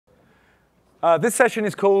This session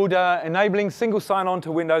is called Enabling Single Sign-On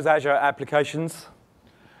to Windows Azure Applications.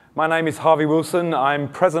 My name is Harvey Wilson. I'm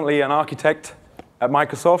presently an architect at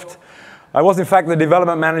Microsoft. I was, in fact, the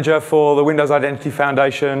development manager for the Windows Identity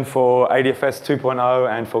Foundation, for ADFS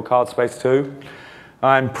 2.0, and for CardSpace 2.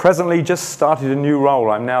 I'm presently just started a new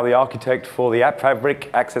role. I'm now the architect for the App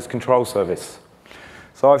Fabric Access Control Service.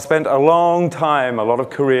 So I've spent a long time, a lot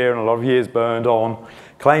of career, and a lot of years burned on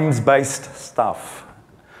claims-based stuff.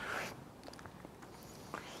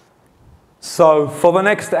 So for the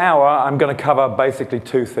next hour, I'm going to cover basically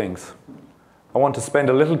two things. I want to spend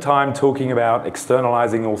a little time talking about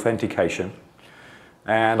externalizing authentication,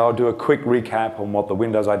 and I'll do a quick recap on what the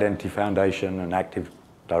Windows Identity Foundation and Active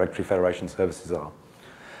Directory Federation services are.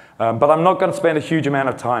 But I'm not going to spend a huge amount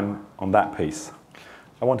of time on that piece.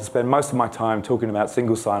 I want to spend most of my time talking about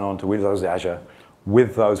single sign-on to Windows Azure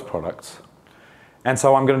with those products. And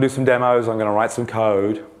so I'm going to do some demos, I'm going to write some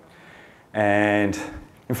code, and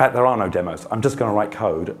in fact, there are no demos. I'm just going to write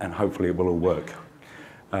code, and hopefully it will all work.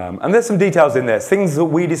 And there's some details in there, things that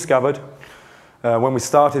we discovered when we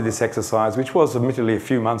started this exercise, which was admittedly a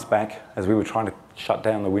few months back as we were trying to shut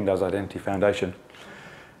down the Windows Identity Foundation.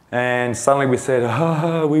 And suddenly we said,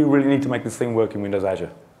 we really need to make this thing work in Windows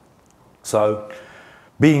Azure. So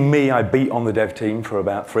being me, I beat on the dev team for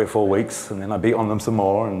about 3 or 4 weeks, and then I beat on them some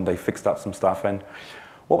more, and they fixed up some stuff. And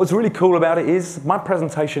what was really cool about it is my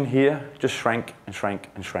presentation here just shrank and shrank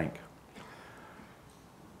and shrank.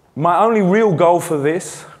 My only real goal for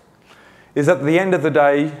this is at the end of the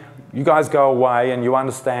day, you guys go away and you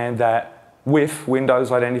understand that WIF, Windows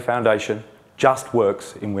Identity Foundation, just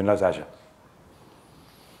works in Windows Azure.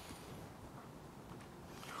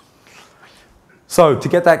 So to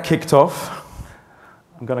get that kicked off,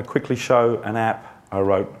 I'm going to quickly show an app I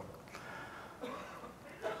wrote.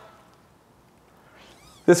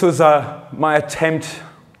 This was my attempt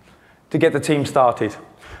to get the team started.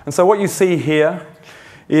 And so what you see here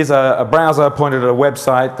is a browser pointed at a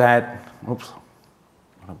website that, oops,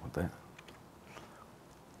 I don't want that.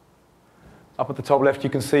 Up at the top left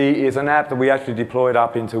you can see is an app that we actually deployed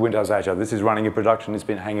up into Windows Azure. This is running in production. It's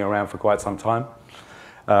been hanging around for quite some time.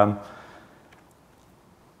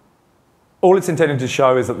 All it's intended to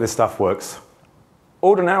show is that this stuff works.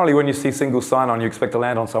 Ordinarily, when you see single sign-on, you expect to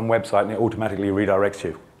land on some website and it automatically redirects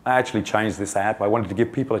you. I actually changed this app. I wanted to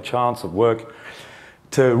give people a chance at work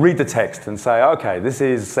to read the text and say, okay, this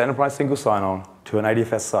is enterprise single sign-on to an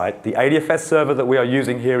ADFS site. The ADFS server that we are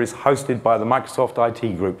using here is hosted by the Microsoft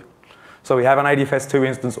IT group. So we have an ADFS 2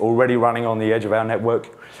 instance already running on the edge of our network,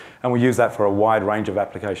 and we use that for a wide range of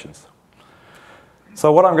applications.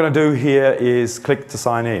 So what I'm going to do here is click to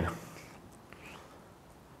sign in.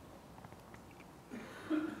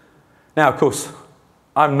 Now, of course,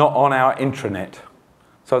 I'm not on our intranet.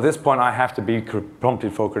 So at this point, I have to be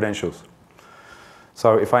prompted for credentials.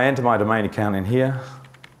 So if I enter my domain account in here,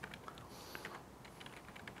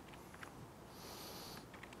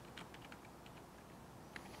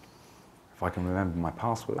 if I can remember my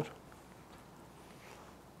password,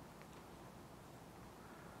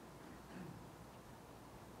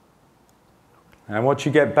 and what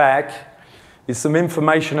you get back is some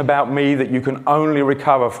information about me that you can only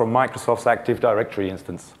recover from Microsoft's Active Directory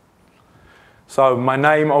instance. So my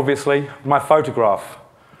name, obviously, my photograph.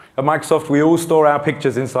 At Microsoft, we all store our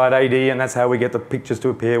pictures inside AD, and that's how we get the pictures to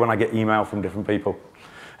appear when I get email from different people.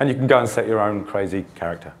 And you can go and set your own crazy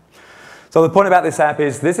character. So the point about this app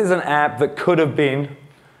is this is an app that could have been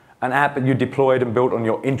an app that you deployed and built on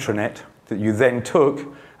your intranet that you then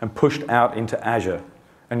took and pushed out into Azure.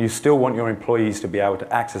 And you still want your employees to be able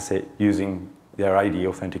to access it using their AD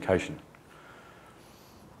authentication.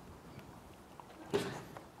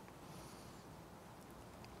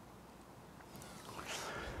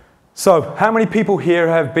 So, how many people here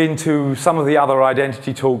have been to some of the other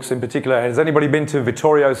identity talks in particular? Has anybody been to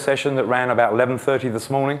Vittorio's session that ran about 11:30 this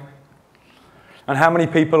morning? And how many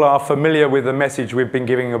people are familiar with the message we've been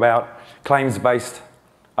giving about claims-based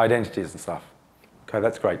identities and stuff? Okay,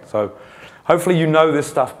 that's great. So, hopefully you know this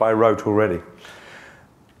stuff by rote already.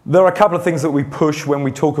 There are a couple of things that we push when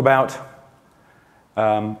we talk about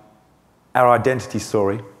our identity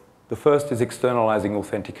story. The first is externalizing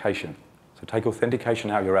authentication. So take authentication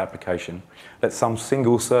out of your application. Let some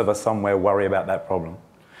single server somewhere worry about that problem.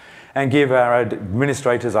 And give our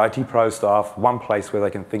administrators, IT pro staff, one place where they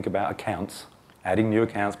can think about accounts, adding new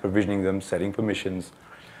accounts, provisioning them, setting permissions,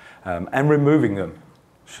 and removing them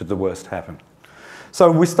should the worst happen. So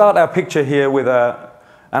we start our picture here with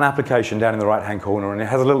an application down in the right-hand corner, and it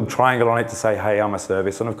has a little triangle on it to say, hey, I'm a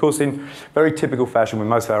service. And of course, in very typical fashion with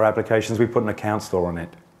most of our applications, we put an account store on it.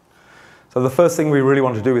 So the first thing we really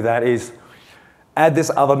want to do with that is add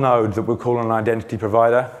this other node that we'll call an identity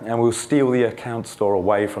provider, and we'll steal the account store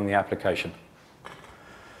away from the application.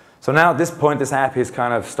 So now at this point, this app is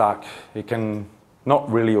kind of stuck. It can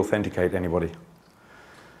not really authenticate anybody.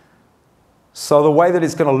 So the way that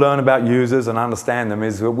it's going to learn about users and understand them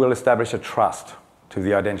is that we'll establish a trust to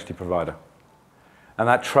the identity provider. And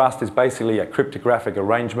that trust is basically a cryptographic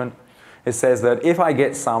arrangement. It says that if I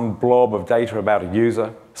get some blob of data about a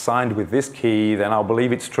user signed with this key, then I'll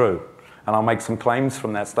believe it's true. And I'll make some claims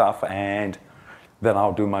from that stuff, and then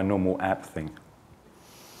I'll do my normal app thing.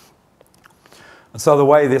 And so the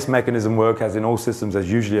way this mechanism works, as in all systems,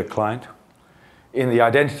 there's usually a client. In the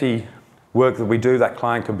identity work that we do, that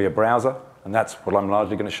client can be a browser, and that's what I'm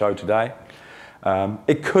largely going to show today.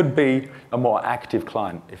 It could be a more active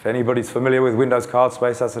client. If anybody's familiar with Windows Card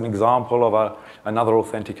Space, that's an example of another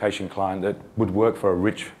authentication client that would work for a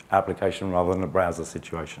rich application rather than a browser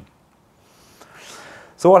situation.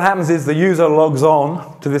 So what happens is the user logs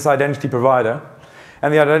on to this identity provider,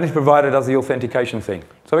 and the identity provider does the authentication thing.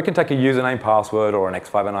 So it can take a username, password, or an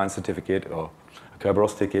X509 certificate, or a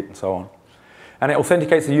Kerberos ticket, and so on. And it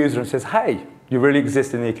authenticates the user and says, hey, you really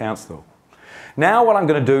exist in the account store. Now what I'm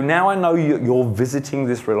going to do, now I know you're visiting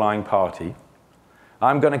this relying party,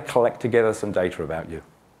 I'm going to collect together some data about you.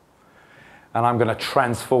 And I'm going to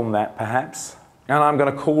transform that, perhaps, and I'm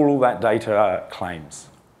going to call all that data claims.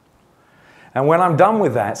 And when I'm done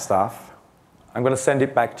with that stuff, I'm going to send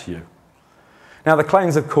it back to you. Now, the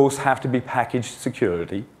claims, of course, have to be packaged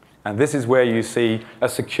security, and this is where you see a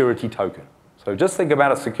security token. So just think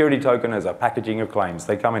about a security token as a packaging of claims.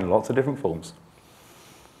 They come in lots of different forms.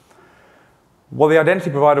 What the identity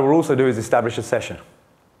provider will also do is establish a session.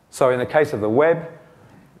 So in the case of the web,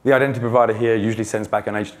 the identity provider here usually sends back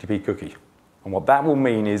an HTTP cookie. And what that will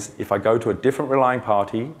mean is if I go to a different relying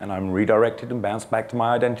party and I'm redirected and bounced back to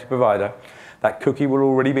my identity provider, that cookie will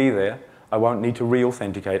already be there. I won't need to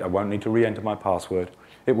re-authenticate. I won't need to re-enter my password.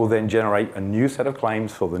 It will then generate a new set of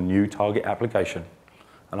claims for the new target application,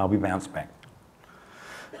 and I'll be bounced back.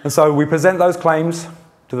 And so we present those claims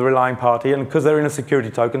to the relying party, and because they're in a security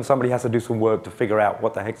token, somebody has to do some work to figure out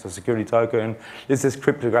what the heck's a security token. Is this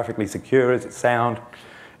cryptographically secure? Is it sound?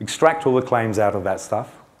 Extract all the claims out of that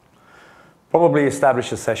stuff. Probably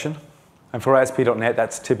establish a session. And for ASP.NET,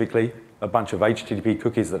 that's typically a bunch of HTTP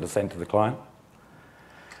cookies that are sent to the client.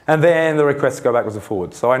 And then the requests go backwards and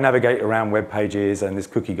forwards. So I navigate around web pages, and this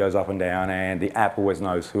cookie goes up and down, and the app always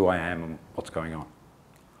knows who I am and what's going on.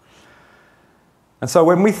 And so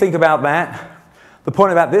when we think about that, the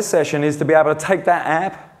point about this session is to be able to take that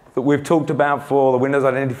app that we've talked about for the Windows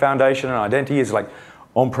Identity Foundation, and identity is like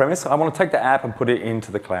on-premise. I want to take the app and put it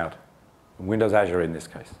into the cloud, Windows Azure in this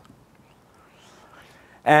case.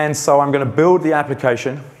 And so I'm going to build the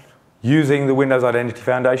application using the Windows Identity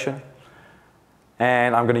Foundation,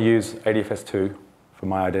 and I'm going to use ADFS2 for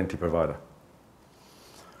my identity provider.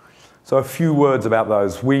 So a few words about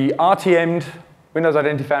those. We RTM'd Windows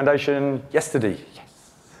Identity Foundation yesterday. Yes.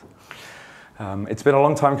 It's been a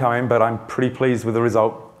long time coming, but I'm pretty pleased with the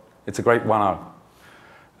result. It's a great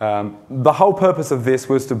 1.0. The whole purpose of this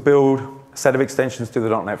was to build a set of extensions to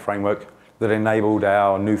the .NET framework that enabled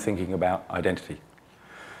our new thinking about identity.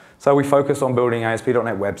 So we focused on building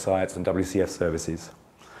ASP.NET websites and WCF services.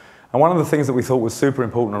 And one of the things that we thought was super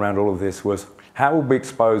important around all of this was how would we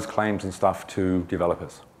expose claims and stuff to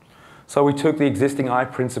developers? So we took the existing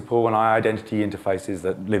iPrincipal and iIdentity interfaces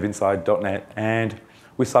that live inside .NET, and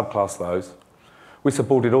we subclassed those. We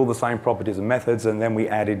supported all the same properties and methods, and then we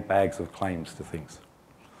added bags of claims to things.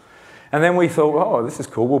 And then we thought, oh, this is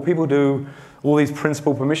cool. Well, people do all these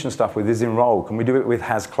principal permission stuff with is-enroll. Can we do it with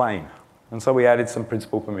has-claim? And so we added some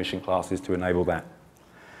principal permission classes to enable that.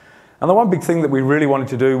 And the one big thing that we really wanted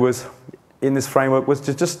to do was, in this framework, was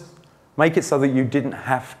to just make it so that you didn't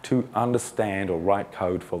have to understand or write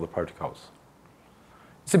code for the protocols.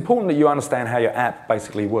 It's important that you understand how your app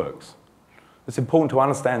basically works. It's important to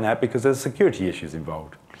understand that because there's security issues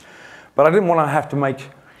involved. But I didn't want to have to make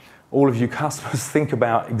all of you customers think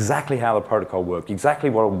about exactly how the protocol worked, exactly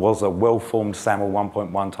what was a well-formed SAML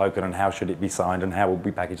 1.1 token and how should it be signed and how would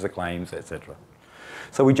we package the claims, etc.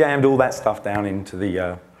 So we jammed all that stuff down into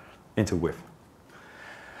WIF.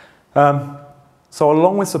 So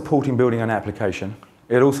along with supporting building an application,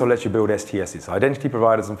 it also lets you build STSs, identity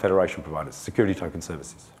providers and federation providers, security token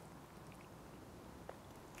services.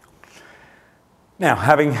 Now,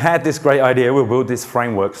 having had this great idea, we'll build this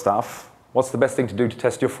framework stuff. What's the best thing to do to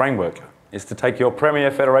test your framework? Is to take your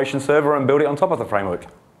Premier Federation server and build it on top of the framework.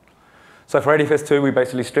 So for ADFS2, we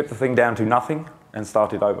basically stripped the thing down to nothing and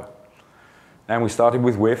started over. And we started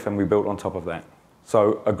with WIF and we built on top of that.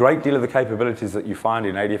 So a great deal of the capabilities that you find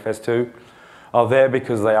in ADFS2 are there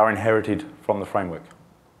because they are inherited from the framework.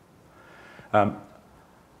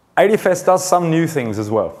 ADFS does some new things as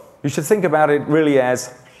well. You should think about it really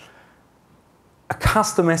as a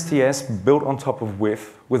custom STS built on top of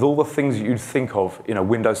with all the things you'd think of in a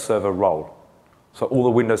Windows Server role. So all the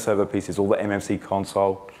Windows Server pieces, all the MMC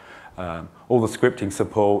console, all the scripting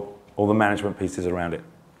support, all the management pieces around it.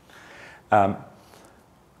 The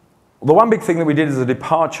one big thing that we did as a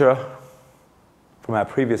departure from our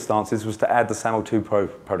previous stances was to add the SAML 2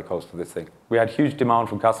 protocols to this thing. We had huge demand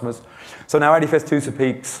from customers. So now ADFS 2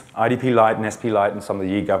 supports IDP Lite and SP Lite and some of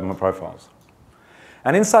the e-government profiles.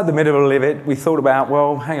 And inside the middle of it, we thought about,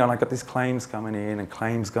 well, hang on, I've got these claims coming in and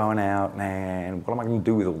claims going out, and what am I going to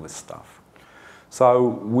do with all this stuff? So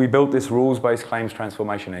we built this rules-based claims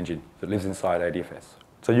transformation engine that lives inside ADFS.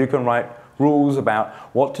 So you can write rules about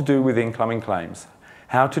what to do with incoming claims,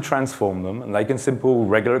 how to transform them, and they can simple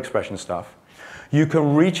regular expression stuff. You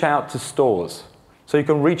can reach out to stores. So you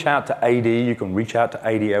can reach out to AD, you can reach out to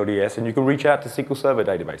AD LDS, and you can reach out to SQL Server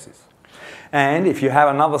databases. And if you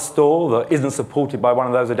have another store that isn't supported by one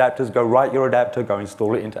of those adapters, go write your adapter, go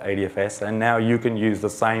install it into ADFS, and now you can use the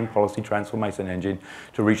same policy transformation engine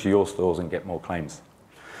to reach your stores and get more claims.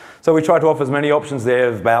 So we try to offer as many options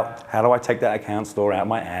there about how do I take that account store out of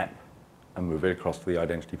my app and move it across to the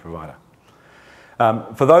identity provider.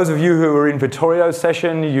 For those of you who were in Vittorio's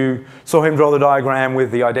session, you saw him draw the diagram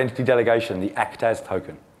with the identity delegation, the act as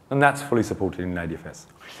token. And that's fully supported in ADFS.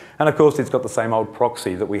 And of course, it's got the same old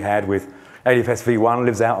proxy that we had with ADFS v1,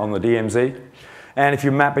 lives out on the DMZ. And if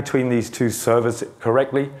you map between these two servers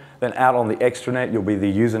correctly, then out on the extranet, you'll be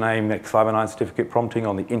the username X509 certificate prompting.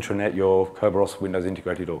 On the intranet, your Kerberos Windows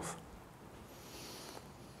integrated auth.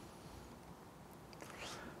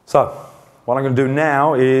 So what I'm going to do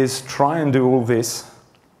now is try and do all this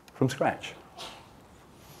from scratch.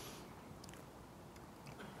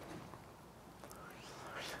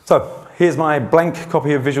 So here's my blank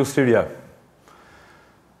copy of Visual Studio.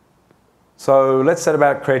 So let's set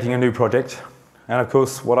about creating a new project. And of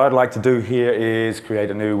course, what I'd like to do here is create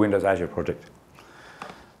a new Windows Azure project.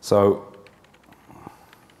 So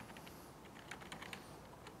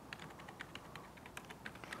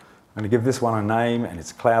I'm going to give this one a name, and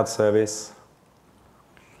it's cloud service.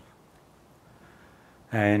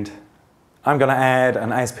 And I'm going to add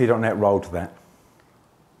an ASP.NET role to that.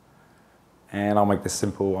 And I'll make this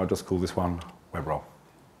simple. I'll just call this one web role.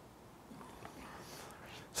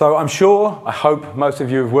 So I'm sure, I hope most of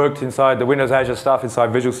you have worked inside the Windows Azure stuff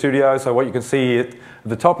inside Visual Studio. So what you can see at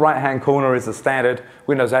the top right-hand corner is the standard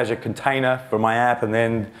Windows Azure container for my app, and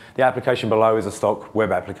then the application below is a stock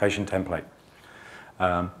web application template.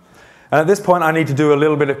 And at this point, I need to do a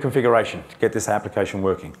little bit of configuration to get this application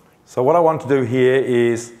working. So what I want to do here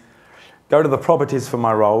is go to the properties for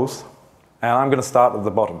my roles, and I'm going to start at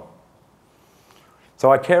the bottom.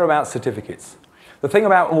 So I care about certificates. The thing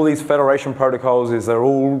about all these federation protocols is they're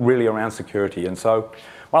all really around security. And so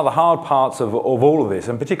one of the hard parts of all of this,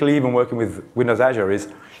 and particularly even working with Windows Azure, is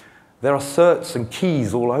there are certs and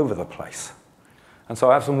keys all over the place. And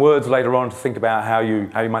so I have some words later on to think about how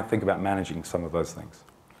you might think about managing some of those things.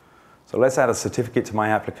 So let's add a certificate to my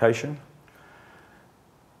application.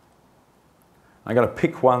 I'm going to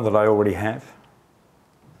pick one that I already have.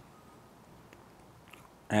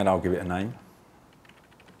 And I'll give it a name.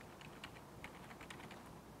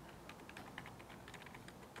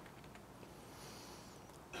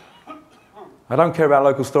 I don't care about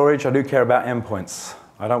local storage, I do care about endpoints.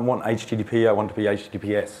 I don't want HTTP, I want to be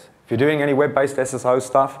HTTPS. If you're doing any web-based SSO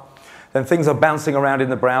stuff, then things are bouncing around in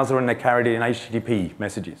the browser and they're carried in HTTP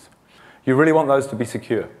messages. You really want those to be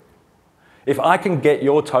secure. If I can get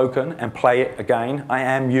your token and play it again, I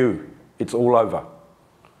am you. It's all over.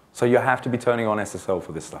 So you have to be turning on SSL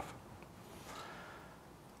for this stuff.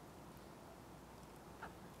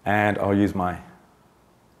 And I'll use my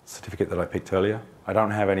certificate that I picked earlier. I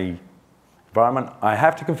don't have any environment. I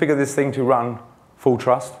have to configure this thing to run full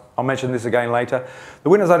trust. I'll mention this again later. The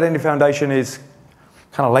Windows Identity Foundation is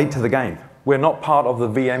kind of late to the game. We're not part of the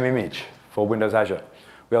VM image for Windows Azure.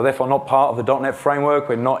 We are therefore not part of the .NET framework.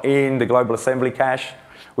 We're not in the global assembly cache.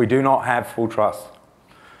 We do not have full trust.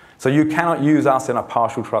 So you cannot use us in a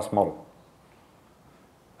partial trust model.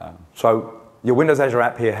 So your Windows Azure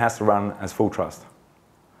app here has to run as full trust.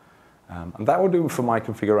 And that will do for my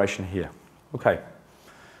configuration here. Okay.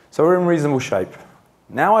 So we're in reasonable shape.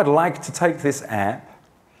 Now I'd like to take this app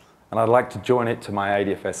and I'd like to join it to my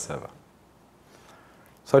ADFS server.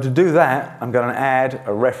 So to do that, I'm going to add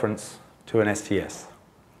a reference to an STS.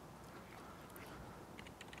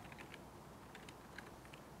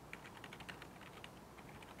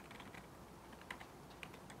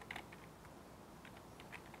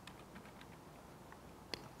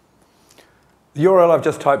 The URL I've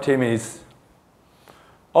just typed in is,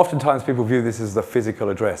 oftentimes people view this as the physical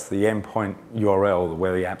address, the endpoint URL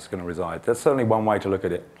where the app's going to reside. That's certainly one way to look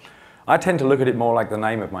at it. I tend to look at it more like the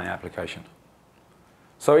name of my application.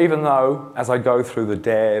 So even though, as I go through the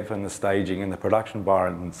dev and the staging and the production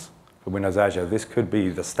environments for Windows Azure, this could be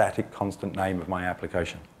the static constant name of my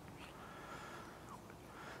application.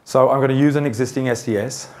 So I'm going to use an existing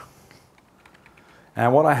SDS.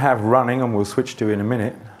 And what I have running, and we'll switch to in a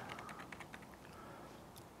minute,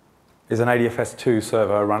 is an ADFS2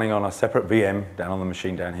 server running on a separate VM down on the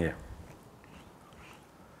machine down here.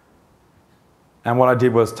 And what I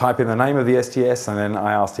did was type in the name of the SDS, and then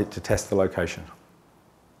I asked it to test the location.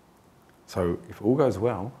 So if all goes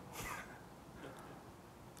well,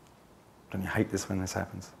 don't you hate this when this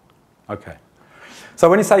happens? Okay. So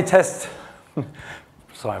when you say test,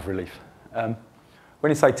 sigh of relief. When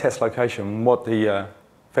you say test location, what the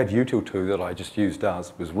fed-util tool that I just used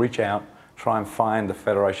does was reach out, try and find the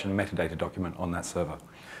federation metadata document on that server.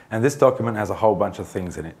 And this document has a whole bunch of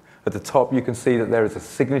things in it. At the top, you can see that there is a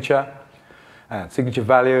signature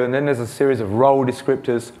value, and then there's a series of role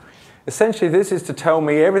descriptors. Essentially, this is to tell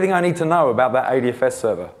me everything I need to know about that ADFS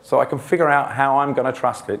server, so I can figure out how I'm going to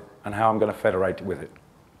trust it and how I'm going to federate it with it.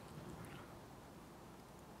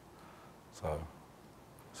 So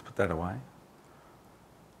let's put that away.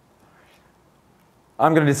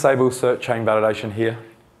 I'm going to disable cert chain validation here.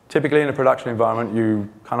 Typically in a production environment, you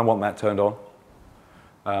kind of want that turned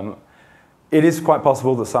on. It is quite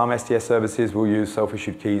possible that some SDS services will use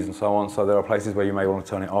self-issued keys and so on, so there are places where you may want to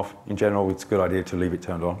turn it off. In general, it's a good idea to leave it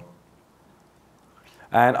turned on.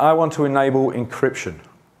 And I want to enable encryption.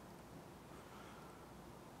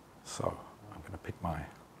 So I'm going to pick my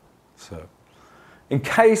cert. In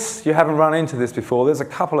case you haven't run into this before, there's a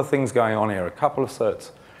couple of things going on here, a couple of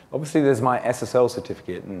certs. Obviously, there's my SSL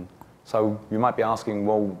certificate, and so you might be asking,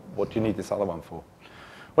 well, what do you need this other one for?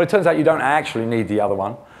 Well, it turns out you don't actually need the other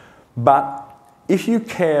one, but if you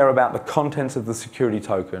care about the contents of the security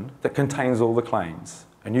token that contains all the claims,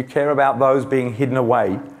 and you care about those being hidden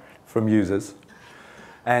away from users,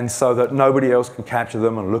 and so that nobody else can capture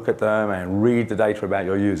them and look at them and read the data about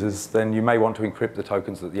your users, then you may want to encrypt the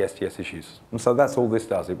tokens that the SDS issues. And so that's all this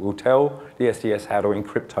does. It will tell the SDS how to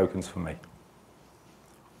encrypt tokens for me.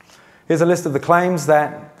 Here's a list of the claims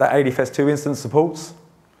that the ADFS2 instance supports.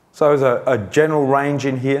 So there's a general range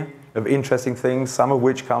in here of interesting things, some of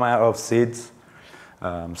which come out of SIDS,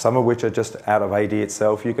 some of which are just out of AD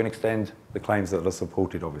itself. You can extend the claims that are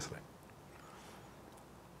supported, obviously.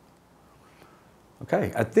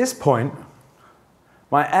 Okay, at this point,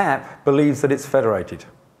 my app believes that it's federated.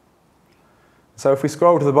 So if we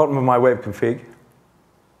scroll to the bottom of my web config,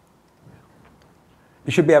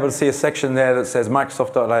 you should be able to see a section there that says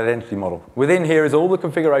Microsoft.Identity Model. Within here is all the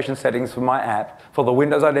configuration settings for my app for the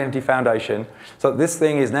Windows Identity Foundation. So this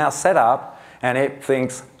thing is now set up, and it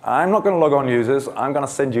thinks, I'm not going to log on users, I'm going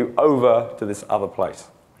to send you over to this other place.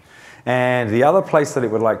 And the other place that it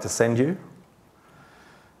would like to send you,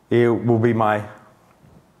 it will be my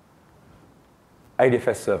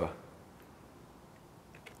ADFS server.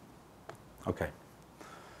 Okay.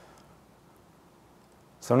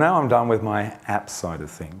 So now I'm done with my app side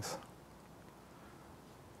of things.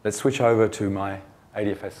 Let's switch over to my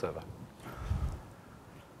ADFS server.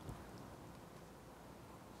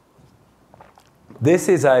 This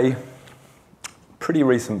is a pretty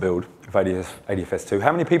recent build of ADFS2.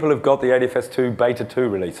 How many people have got the ADFS2 Beta 2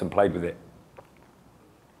 release and played with it?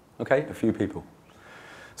 Okay, a few people.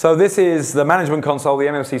 So this is the management console, the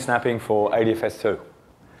MMC snapping for ADFS2.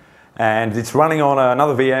 And it's running on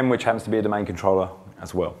another VM, which happens to be a domain controller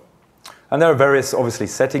as well. And there are various, obviously,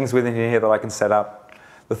 settings within here that I can set up.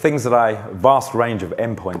 The things that vast range of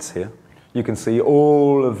endpoints here. You can see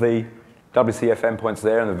all of the WCF endpoints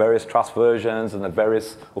there and the various trust versions and the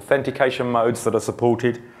various authentication modes that are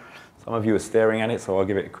supported. Some of you are staring at it, so I'll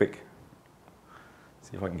give it a quick,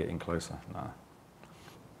 see if I can get in closer. No.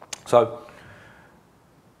 So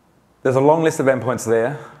there's a long list of endpoints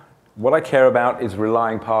there. What I care about is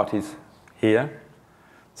relying parties here.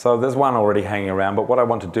 So there's one already hanging around, but what I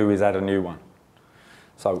want to do is add a new one.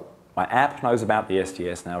 So my app knows about the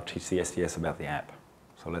SDS, now teach the SDS about the app.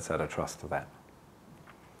 So let's add a trust to that.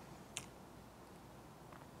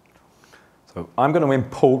 So I'm going to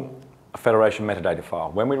import a federation metadata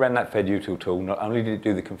file. When we ran that fed-util tool, not only did it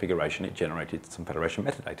do the configuration, it generated some federation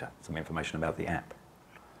metadata, some information about the app.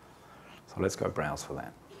 So let's go browse for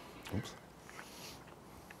that. Oops.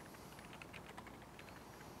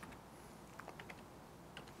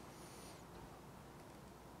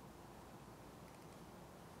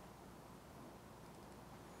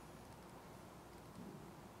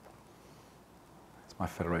 My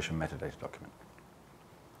federation metadata document.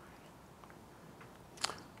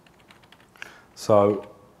 So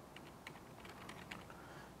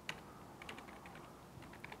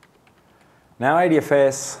now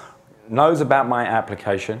ADFS knows about my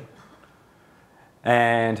application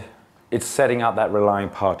and it's setting up that relying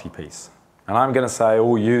party piece. And I'm going to say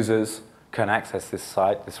all users can access this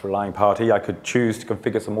site, this relying party. I could choose to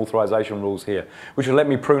configure some authorization rules here, which will let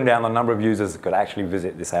me prune down the number of users that could actually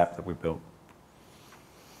visit this app that we built.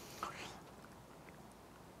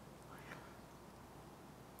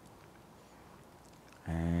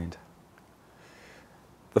 And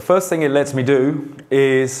the first thing it lets me do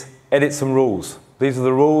is edit some rules. These are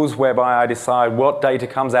the rules whereby I decide what data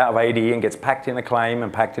comes out of AD and gets packed in a claim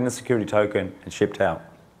and packed in a security token and shipped out.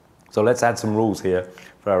 So let's add some rules here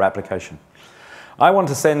for our application. I want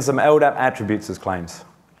to send some LDAP attributes as claims.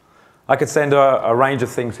 I could send a range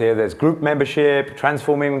of things here. There's group membership,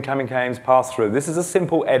 transforming incoming claims, pass-through. This is a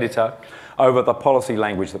simple editor over the policy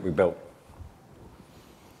language that we built.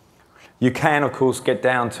 You can, of course, get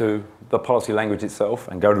down to the policy language itself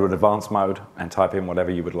and go to an advanced mode and type in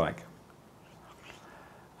whatever you would like.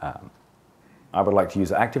 I would like to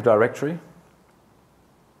use Active Directory.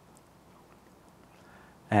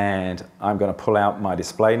 And I'm going to pull out my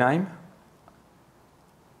display name.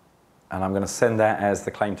 And I'm going to send that as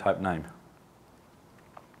the claim type name.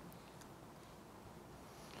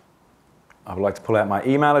 I would like to pull out my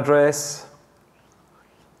email address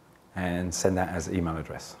and send that as email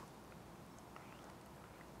address.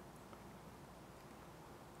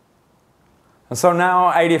 And so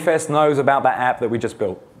now ADFS knows about that app that we just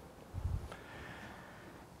built.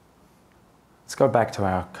 Let's go back to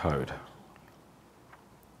our code.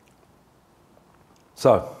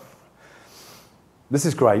 So, this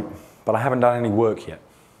is great, but I haven't done any work yet.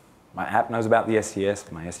 My app knows about the STS,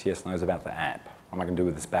 my STS knows about the app. What am I going to do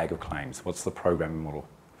with this bag of claims? What's the programming model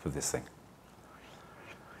for this thing?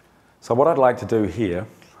 So what I'd like to do here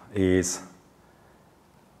is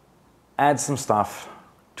add some stuff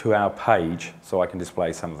to our page so I can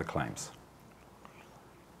display some of the claims.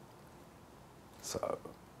 So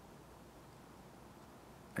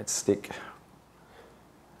let's stick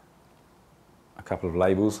a couple of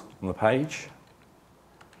labels on the page.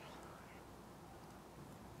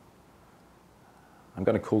 I'm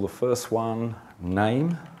going to call the first one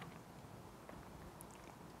name.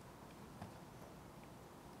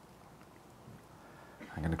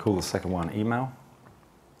 I'm going to call the second one email.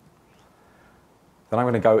 Then I'm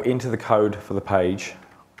going to go into the code for the page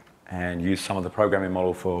and use some of the programming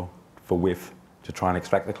model for WIF to try and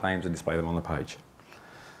extract the claims and display them on the page.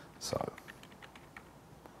 So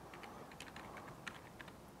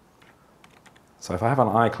if I have an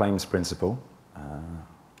iClaims principal,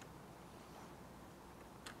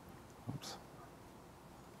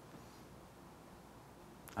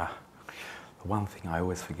 the one thing I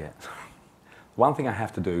always forget. The one thing I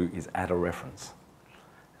have to do is add a reference.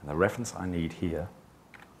 And the reference I need here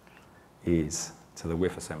is to the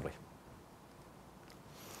WIF assembly.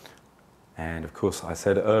 And of course, I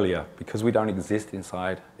said earlier, because we don't exist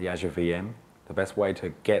inside the Azure VM, the best way to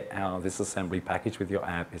get out of this assembly package with your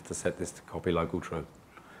app is to set this to copy local true.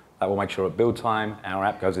 That will make sure at build time, our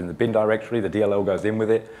app goes in the bin directory, the DLL goes in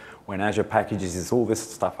with it. When Azure packages all this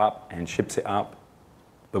stuff up and ships it up,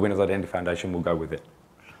 the Windows Identity Foundation will go with it.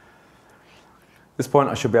 At this point,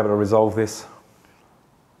 I should be able to resolve this.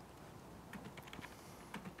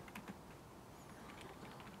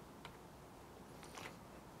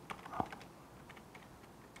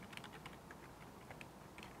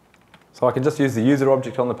 So I can just use the user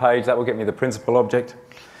object on the page. That will get me the principal object.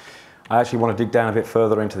 I actually want to dig down a bit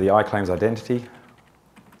further into the iClaims identity.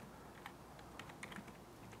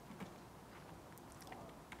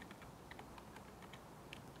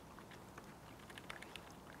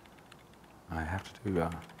 I have to do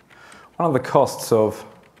one of the costs of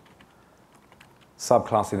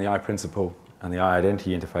subclassing the iPrincipal and the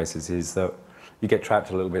iIdentity interfaces is that you get trapped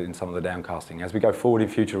a little bit in some of the downcasting. As we go forward in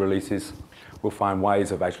future releases, we'll find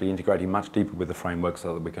ways of actually integrating much deeper with the framework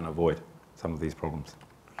so that we can avoid some of these problems.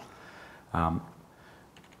 So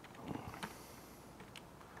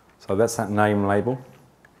that's that name label.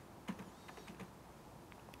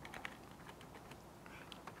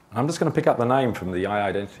 I'm just going to pick up the name from the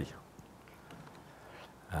iIdentity.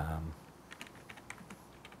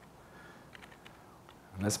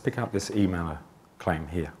 Let's pick up this emailer claim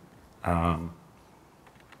here.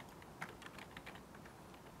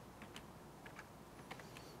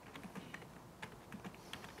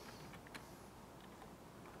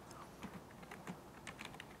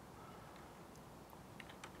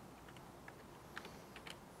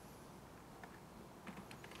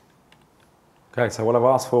 Okay, so what I've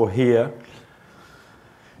asked for here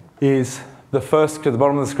is the first to the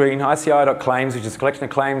bottom of the screen, ICI.claims, which is a collection of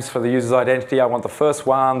claims for the user's identity. I want the first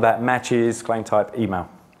one that matches claim type email.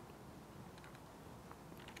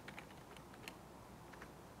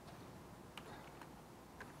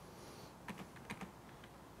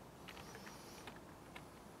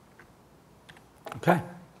 Okay,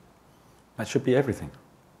 that should be everything.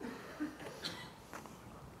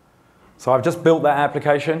 So I've just built that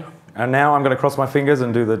application, and now I'm going to cross my fingers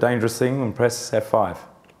and do the dangerous thing and press F5.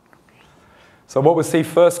 So what we see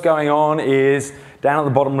first going on is, down at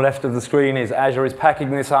the bottom left of the screen is Azure is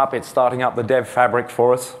packing this up, it's starting up the dev fabric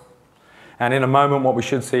for us. And in a moment what we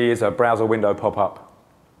should see is a browser window pop up.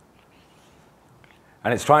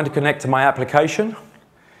 And it's trying to connect to my application.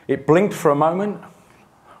 It blinked for a moment,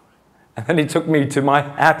 and then it took me to my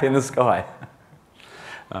app in the sky.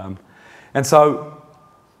 And so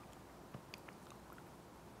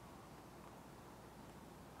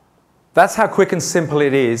that's how quick and simple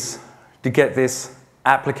it is to get this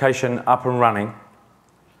application up and running.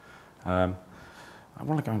 I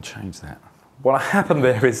want to go and change that. What happened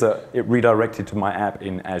there is that it redirected to my app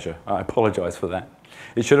in Azure. I apologize for that.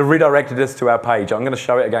 It should have redirected us to our page. I'm going to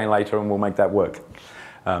show it again later and we'll make that work.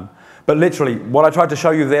 But literally, what I tried to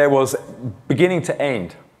show you there was beginning to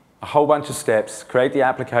end. A whole bunch of steps, create the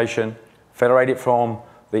application, federate it from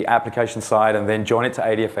the application side, and then join it to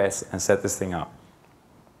ADFS and set this thing up.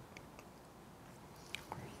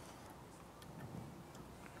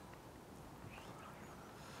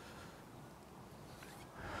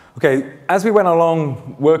 Okay, as we went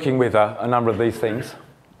along working with a number of these things,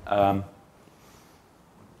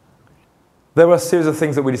 there were a series of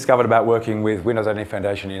things that we discovered about working with Windows Identity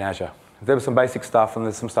Foundation in Azure. There was some basic stuff, and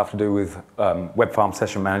there's some stuff to do with web farm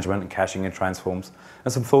session management and caching and transforms,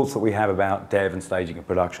 and some thoughts that we have about dev and staging and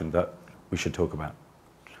production that we should talk about.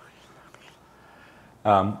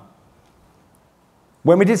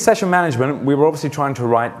 When we did session management, we were obviously trying to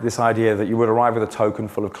write this idea that you would arrive with a token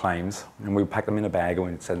full of claims, and we would pack them in a bag and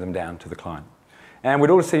we'd send them down to the client. And we'd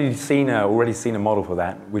already seen a model for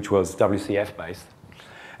that, which was WCF-based.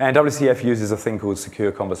 And WCF uses a thing called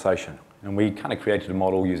secure conversation. And we kind of created a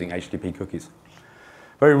model using HTTP cookies.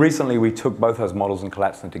 Very recently, we took both those models and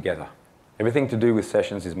collapsed them together. Everything to do with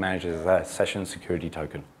sessions is managed as a session security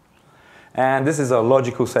token. And this is a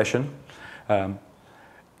logical session.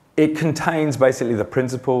 It contains basically the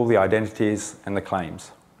principal, the identities, and the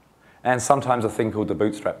claims. And sometimes a thing called the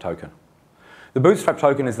bootstrap token. The bootstrap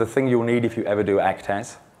token is the thing you'll need if you ever do act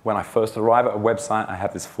as. When I first arrive at a website, I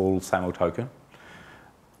have this full SAML token.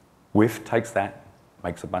 WIF takes that,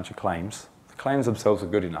 makes a bunch of claims. The claims themselves are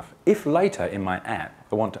good enough. If later in my app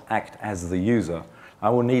I want to act as the user, I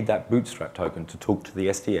will need that bootstrap token to talk to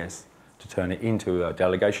the STS, to turn it into a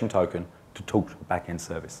delegation token, to talk to the backend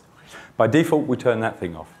service. By default, we turn that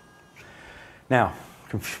thing off. Now,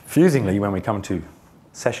 confusingly, when we come to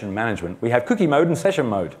session management, we have cookie mode and session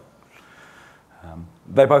mode.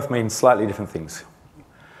 They both mean slightly different things.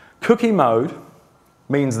 Cookie mode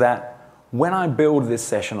means that when I build this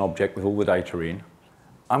session object with all the data in,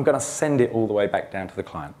 I'm going to send it all the way back down to the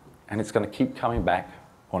client. And it's going to keep coming back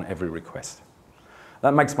on every request.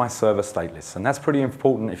 That makes my server stateless. And that's pretty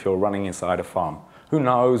important if you're running inside a farm. Who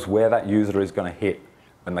knows where that user is going to hit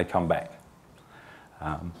when they come back?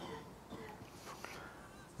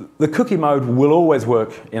 The cookie mode will always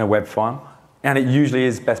work in a web farm. And it usually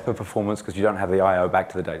is best per performance because you don't have the I/O back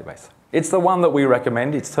to the database. It's the one that we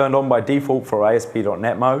recommend. It's turned on by default for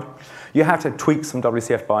ASP.NET mode. You have to tweak some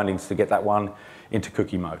WCF bindings to get that one into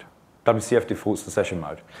cookie mode. WCF defaults to session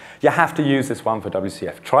mode. You have to use this one for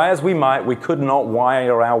WCF. Try as we might, we could not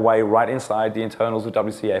wire our way right inside the internals of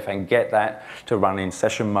WCF and get that to run in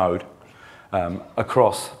session mode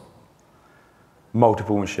across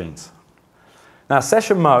multiple machines. Now,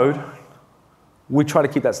 session mode, we try to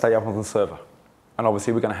keep that state up on the server. And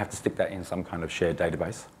obviously, we're going to have to stick that in some kind of shared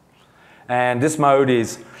database. And this mode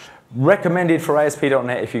is recommended for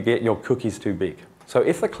ASP.NET if you get your cookies too big. So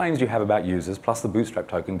if the claims you have about users plus the bootstrap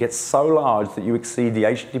token get so large that you exceed the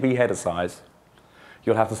HTTP header size,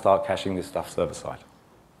 you'll have to start caching this stuff server-side.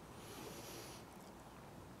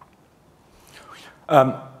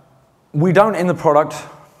 We don't, in the product,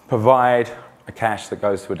 provide a cache that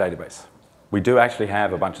goes to a database. We do actually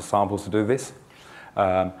have a bunch of samples to do this.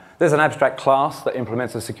 There's an abstract class that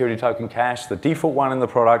implements a security token cache. The default one in the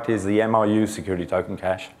product is the MRU security token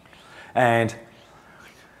cache. And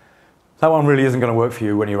that one really isn't going to work for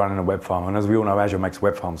you when you're running a web farm. And as we all know, Azure makes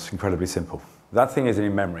web farms incredibly simple. That thing is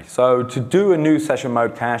in memory. So to do a new session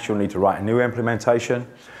mode cache, you'll need to write a new implementation.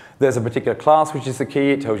 There's a particular class, which is the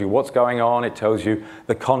key. It tells you what's going on. It tells you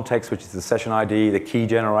the context, which is the session ID, the key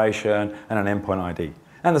generation, and an endpoint ID.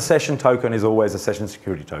 And the session token is always a session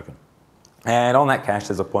security token. And on that cache,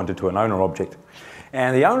 there's a pointer to an owner object.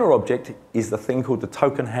 And the owner object is the thing called the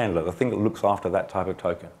token handler, the thing that looks after that type of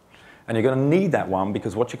token. And you're going to need that one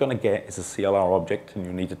because what you're going to get is a CLR object, and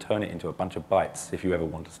you need to turn it into a bunch of bytes if you ever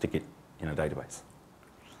want to stick it in a database.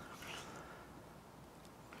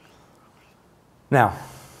 Now,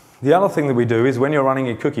 the other thing that we do is when you're running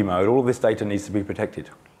in cookie mode, all of this data needs to be protected.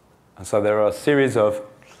 And so there are a series of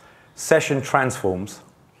session transforms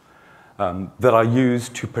that are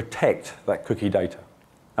used to protect that cookie data.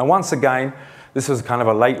 And once again, this was kind of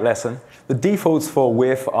a late lesson. The defaults for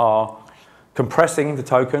WIF are compressing the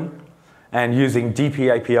token and using DP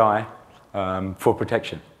API for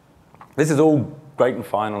protection. This is all great and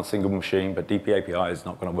fine on a single machine, but DP API is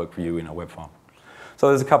not going to work for you in a web farm. So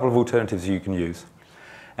there's a couple of alternatives you can use.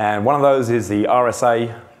 And one of those is the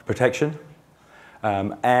RSA protection.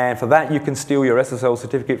 And for that, you can steal your SSL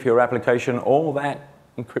certificate for your application or that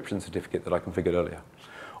encryption certificate that I configured earlier.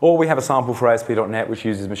 Or we have a sample for ASP.NET which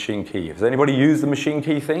uses machine key. Has anybody used the machine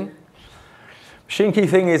key thing? Machine key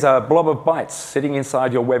thing is a blob of bytes sitting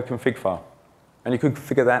inside your web config file. And you could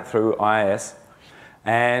configure that through IIS.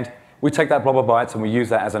 And we take that blob of bytes and we use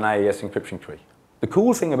that as an AES encryption tree. The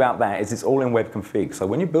cool thing about that is it's all in web config. So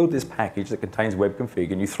when you build this package that contains web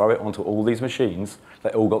config and you throw it onto all these machines, they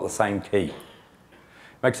all got the same key.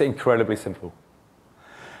 Makes it incredibly simple.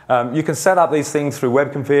 You can set up these things through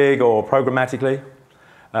web config or programmatically.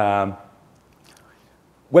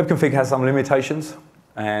 Web config has some limitations,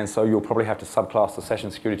 and so you'll probably have to subclass the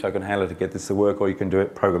session security token handler to get this to work, or you can do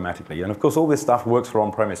it programmatically. And of course, all this stuff works for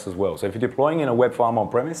on-premise as well. So if you're deploying in a web farm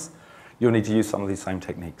on-premise, you'll need to use some of these same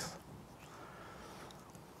techniques.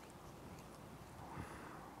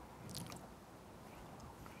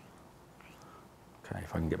 Okay,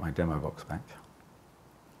 if I can get my demo box back.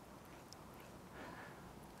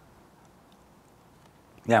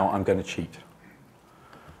 Now I'm going to cheat.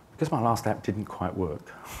 Because my last app didn't quite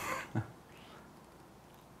work. I'm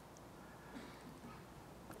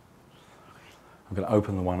going to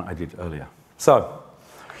open the one I did earlier. So,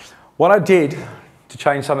 what I did to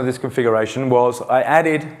change some of this configuration was I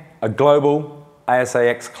added a global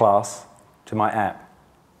ASAX class to my app.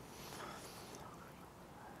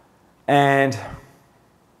 And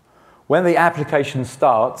when the application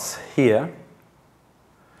starts here,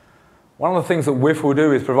 one of the things that WIF will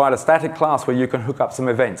do is provide a static class where you can hook up some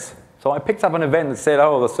events. So I picked up an event that said,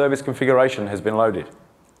 oh, the service configuration has been loaded.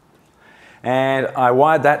 And I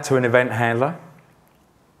wired that to an event handler.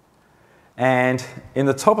 And in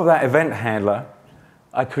the top of that event handler,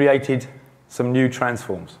 I created some new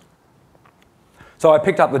transforms. So I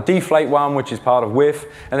picked up the deflate one, which is part of WIF,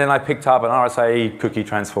 and then I picked up an RSA cookie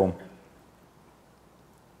transform.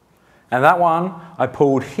 And that one I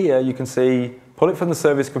pulled here, you can see, pull it from the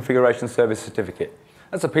service configuration service certificate.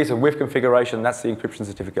 That's a piece of WIF configuration, that's the encryption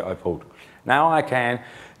certificate I pulled. Now I can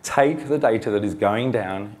take the data that is going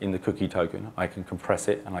down in the cookie token, I can compress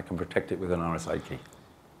it, and I can protect it with an RSA key.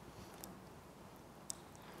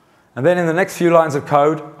 And then in the next few lines of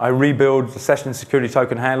code, I rebuild the session security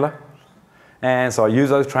token handler. And so I use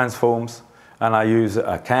those transforms, and I use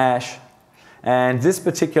a cache. And this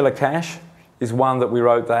particular cache is one that we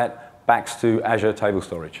wrote that backs to Azure table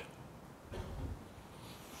storage.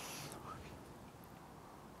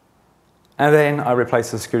 And then I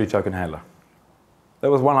replaced the security token handler.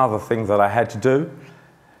 There was one other thing that I had to do.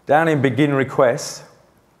 Down in begin request,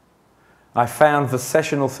 I found the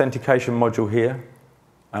session authentication module here,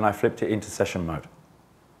 and I flipped it into session mode.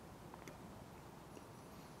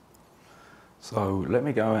 So let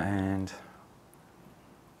me go and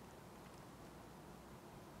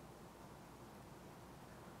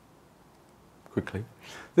quickly.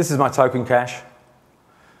 This is my token cache.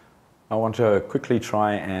 I want to quickly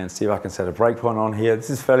try and see if I can set a breakpoint on here. This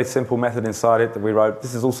is a fairly simple method inside it that we wrote.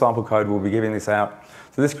 This is all sample code. We'll be giving this out.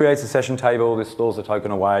 So this creates a session table. This stores the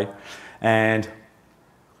token away. And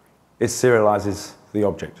it serializes the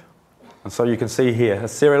object. And so you can see here, a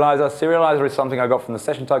serializer. Serializer is something I got from the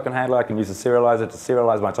session token handler. I can use a serializer to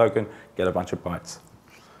serialize my token, get a bunch of bytes.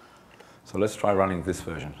 So let's try running this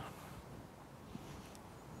version.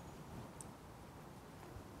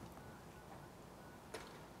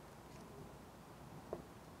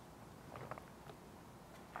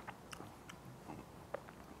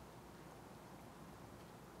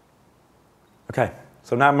 Okay,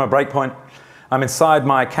 so now I'm at a breakpoint. I'm inside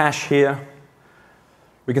my cache here.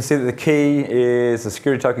 We can see that the key is a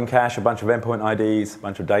security token cache, a bunch of endpoint IDs, a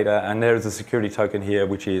bunch of data, and there is a security token here,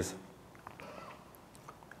 which is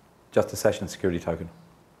just a session security token.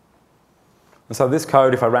 And so this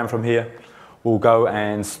code, if I ran from here, will go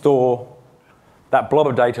and store that blob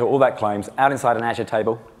of data, all that claims, out inside an Azure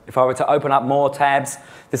table. If I were to open up more tabs,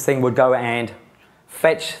 this thing would go and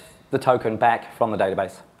fetch the token back from the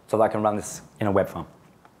database so that I can run this in a web farm.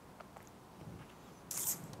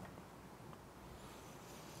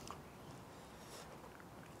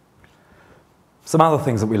 Some other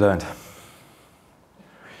things that we learned.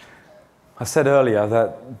 I said earlier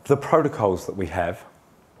that the protocols that we have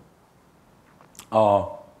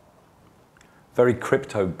are very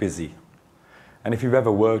crypto busy. And if you've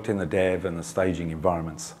ever worked in the dev and the staging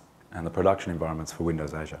environments and the production environments for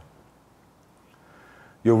Windows Azure,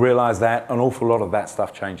 you'll realize that an awful lot of that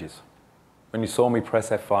stuff changes. When you saw me press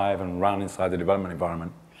F5 and run inside the development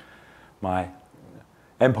environment, my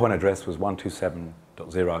endpoint address was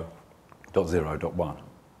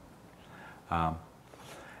 127.0.0.1.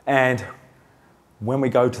 And when we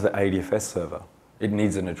go to the ADFS server, it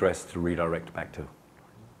needs an address to redirect back to.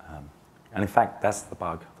 And in fact, that's the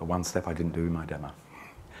bug, the one step I didn't do in my demo.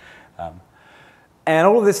 And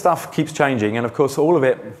all of this stuff keeps changing, and of course, all of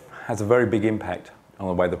it has a very big impact on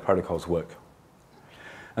the way the protocols work.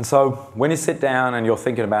 And so when you sit down and you're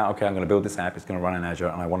thinking about, okay, I'm going to build this app, it's going to run in Azure,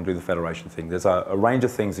 and I want to do the federation thing, there's a range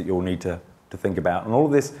of things that you'll need to think about, and all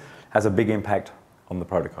of this has a big impact on the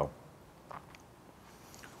protocol.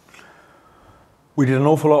 We did an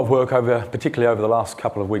awful lot of work, particularly over the last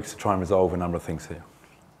couple of weeks, to try and resolve a number of things here.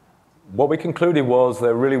 What we concluded was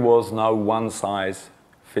there really was no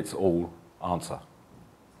one-size-fits-all answer.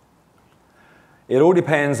 It all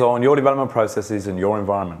depends on your development processes and your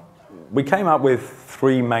environment. We came up with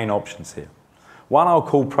three main options here. One I'll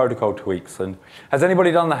call protocol tweaks. And has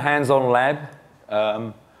anybody done the hands-on lab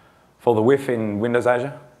for the WIF in Windows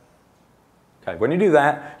Azure? Okay, when you do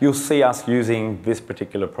that, you'll see us using this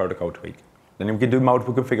particular protocol tweak. Then we can do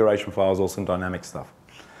multiple configuration files or some dynamic stuff.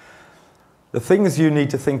 The things you need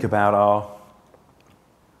to think about are,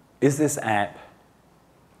 is this app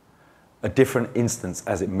a different instance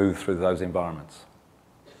as it moves through those environments?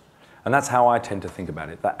 And that's how I tend to think about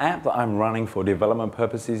it. The app that I'm running for development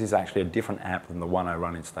purposes is actually a different app than the one I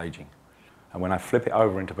run in staging. And when I flip it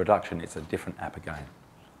over into production, it's a different app again.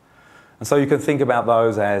 And so you can think about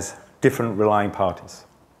those as different relying parties.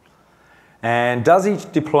 And does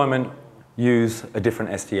each deployment use a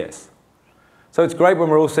different STS? So it's great when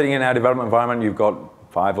we're all sitting in our development environment, you've got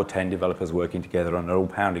 5 or 10 developers working together and they're all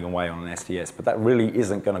pounding away on an STS, but that really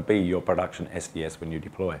isn't going to be your production STS when you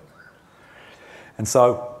deploy. And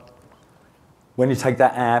so when you take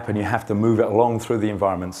that app and you have to move it along through the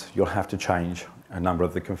environments, you'll have to change a number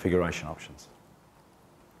of the configuration options.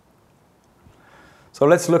 So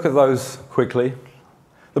let's look at those quickly.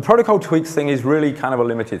 The protocol tweaks thing is really kind of a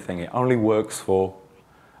limited thing. It only works for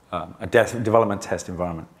a development test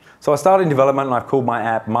environment. So I started in development and I've called my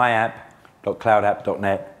app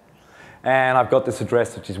myapp.cloudapp.net, and I've got this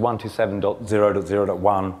address which is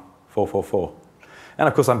 127.0.0.1.444. And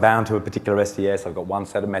of course I'm bound to a particular STS. I've got one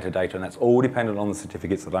set of metadata, and that's all dependent on the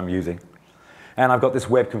certificates that I'm using. And I've got this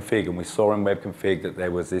web config, and we saw in web config that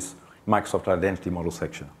there was this Microsoft Identity Model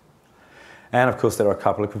section. And of course there are a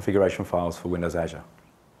couple of configuration files for Windows Azure.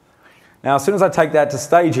 Now as soon as I take that to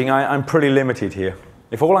staging, I'm pretty limited here.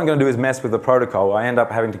 If all I'm going to do is mess with the protocol, I end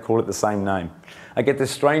up having to call it the same name. I get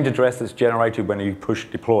this strange address that's generated when you push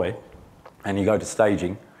deploy and you go to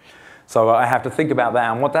staging. So I have to think about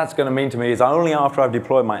that, and what that's going to mean to me is only after I've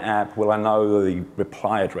deployed my app will I know the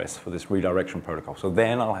reply address for this redirection protocol. So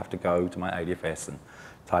then I'll have to go to my ADFS and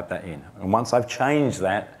type that in. And once I've changed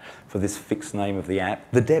that for this fixed name of the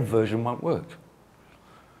app, the dev version won't work,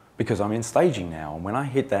 because I'm in staging now. And when I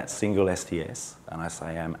hit that single STS and I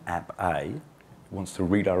say I'm app A, it wants to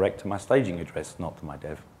redirect to my staging address, not to my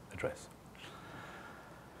dev address.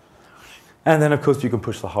 And then of course you can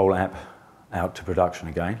push the whole app out to production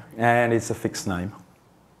again, and it's a fixed name.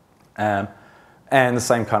 And the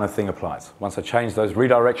same kind of thing applies. Once I change those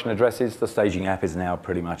redirection addresses, the staging app is now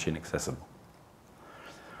pretty much inaccessible.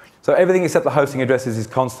 So everything except the hosting addresses is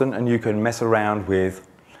constant, and you can mess around with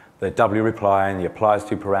the wreply and the applies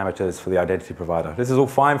to parameters for the identity provider. This is all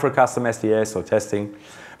fine for a custom STS or testing,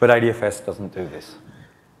 but ADFS doesn't do this.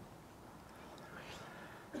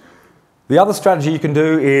 The other strategy you can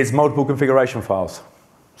do is multiple configuration files.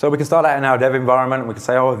 So we can start out in our dev environment, and we can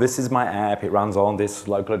say, oh, this is my app, it runs on this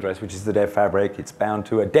local address, which is the dev fabric. It's bound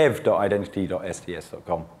to a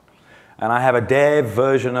dev.identity.sts.com. And I have a dev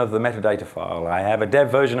version of the metadata file. I have a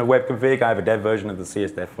dev version of web config. I have a dev version of the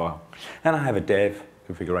csdev file. And I have a dev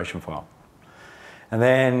configuration file. And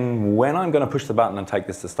then when I'm going to push the button and take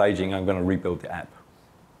this to staging, I'm going to rebuild the app.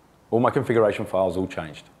 All my configuration files all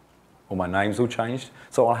changed. All my names all changed.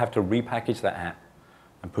 So I'll have to repackage that app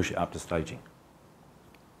and push it up to staging.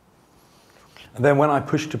 And then when I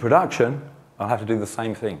push to production, I'll have to do the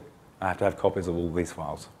same thing. I have to have copies of all these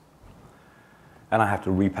files. and I have to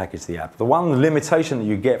repackage the app. The one limitation that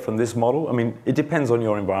you get from this model, I mean, it depends on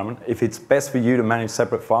your environment. If it's best for you to manage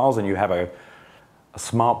separate files and you have a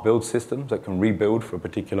smart build system that can rebuild for a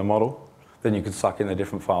particular model, then you can suck in the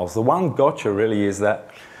different files. The one gotcha really is that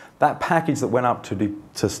package that went up to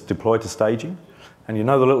deploy to staging, and you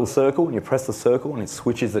know the little circle, and you press the circle and it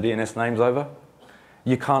switches the DNS names over,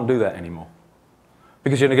 you can't do that anymore.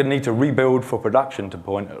 Because you're going to need to rebuild for production to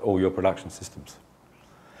point at all your production systems.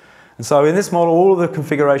 And so in this model, all of the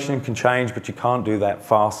configuration can change, but you can't do that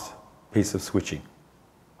fast piece of switching.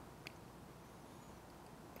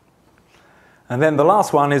 And then the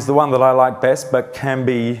last one is the one that I like best, but can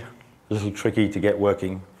be a little tricky to get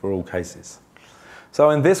working for all cases. So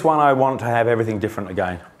in this one, I want to have everything different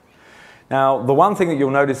again. Now, the one thing that you'll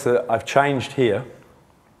notice that I've changed here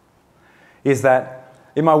is that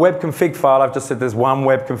in my web config file, I've just said there's one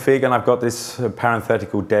web config, and I've got this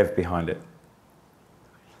parenthetical dev behind it.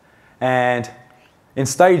 And in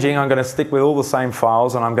staging, I'm going to stick with all the same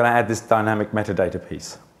files, and I'm going to add this dynamic metadata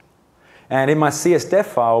piece. And in my CSDef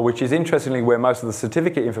file, which is interestingly where most of the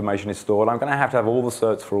certificate information is stored, I'm going to have all the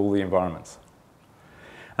certs for all the environments.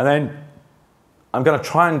 And then I'm going to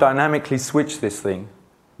try and dynamically switch this thing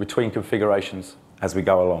between configurations as we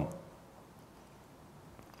go along.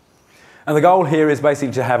 And the goal here is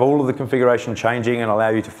basically to have all of the configuration changing and allow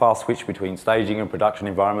you to fast switch between staging and production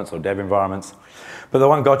environments or dev environments. But the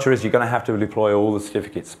one gotcha is you're going to have to deploy all the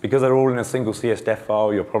certificates. Because they're all in a single CSDef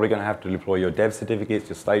file, you're probably going to have to deploy your dev certificates,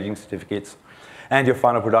 your staging certificates, and your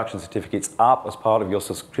final production certificates up as part of your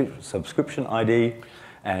subscription ID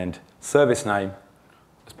and service name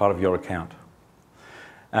as part of your account.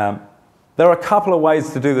 There are a couple of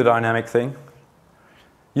ways to do the dynamic thing.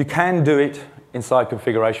 You can do it inside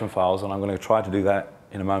configuration files, and I'm going to try to do that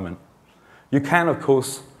in a moment. You can, of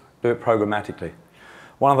course, do it programmatically.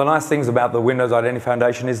 One of the nice things about the Windows Identity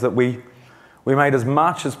Foundation is that we made as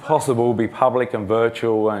much as possible be public and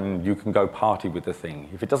virtual, and you can go party with the thing.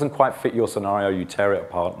 If it doesn't quite fit your scenario, you tear it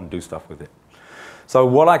apart and do stuff with it. So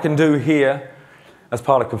what I can do here, as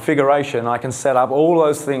part of configuration, I can set up all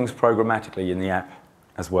those things programmatically in the app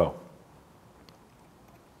as well.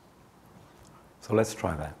 So let's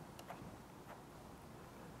try that.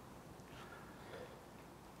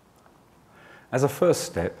 As a first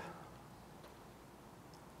step,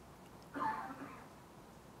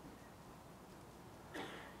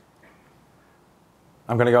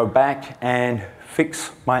 I'm going to go back and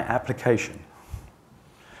fix my application.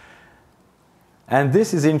 And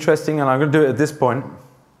this is interesting, and I'm going to do it at this point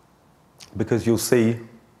because you'll see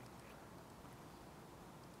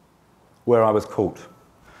where I was caught.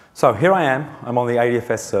 So here I am. I'm on the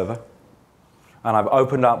ADFS server, and I've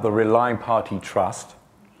opened up the relying party trust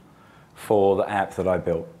for the app that I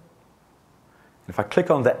built. If I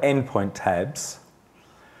click on the endpoint tabs,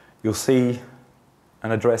 you'll see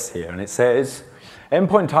an address here, and it says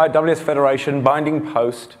endpoint type WS Federation binding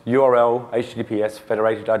post URL https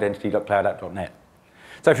federatedidentity.cloudapp.net.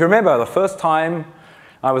 So if you remember, the first time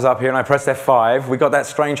I was up here and I pressed F5, we got that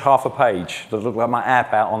strange half a page that looked like my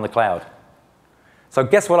app out on the cloud. So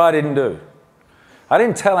guess what I didn't do? I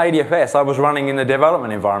didn't tell ADFS I was running in the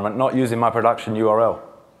development environment, not using my production URL.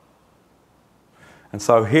 And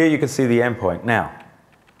so here you can see the endpoint. Now,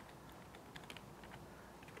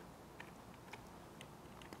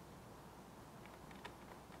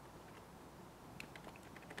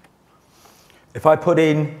 if I put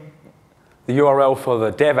in the URL for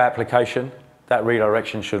the dev application, that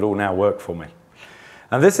redirection should all now work for me.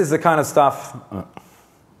 And this is the kind of stuff.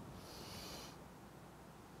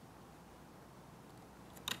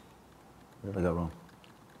 Where did I go wrong?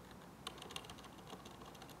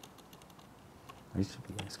 These should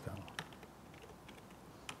be let's go.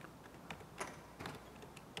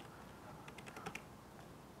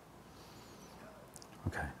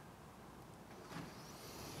 Okay.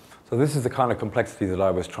 So this is the kind of complexity that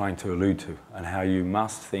I was trying to allude to, and how you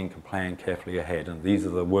must think and plan carefully ahead, and these are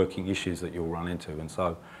the working issues that you'll run into. And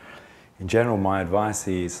so, in general, my advice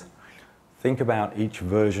is think about each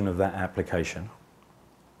version of that application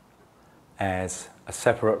as a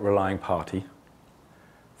separate relying party.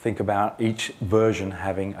 Think about each version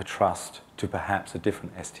having a trust to perhaps a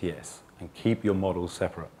different STS, and keep your models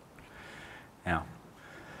separate. Now,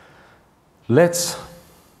 let's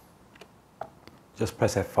just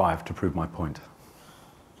press F5 to prove my point.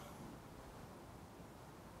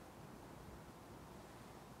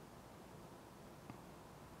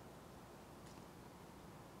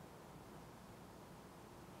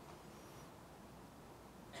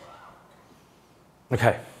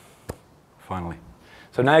 Okay, finally.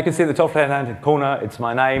 So now you can see the top left-hand corner, it's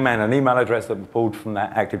my name and an email address that we pulled from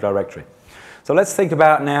that Active Directory. So let's think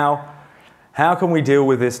about now How can we deal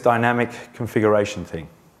with this dynamic configuration thing?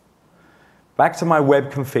 Back to my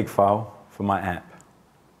web config file for my app.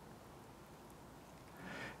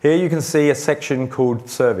 Here you can see a section called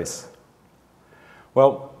Service.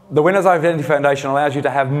 Well, the Windows Identity Foundation allows you to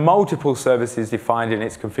have multiple services defined in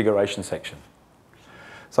its configuration section.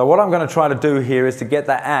 So what I'm going to try to do here is to get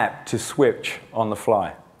that app to switch on the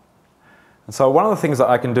fly. And so one of the things that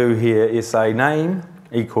I can do here is say name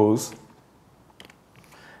equals,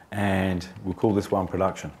 and we'll call this one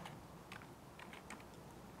production.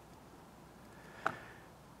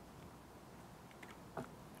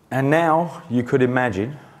 And now you could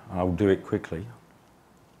imagine, I'll do it quickly,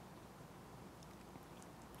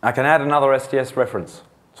 I can add another STS reference.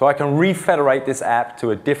 So I can refederate this app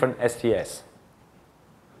to a different STS.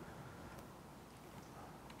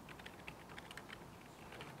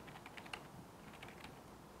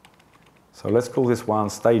 So let's call this one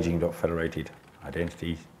staging.federated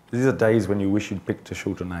identity. These are days when you wish you'd picked a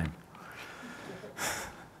shorter name.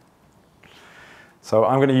 So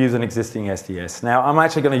I'm going to use an existing STS. Now I'm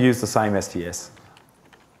actually going to use the same STS.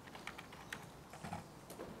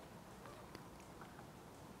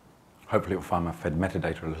 Hopefully it'll find my fed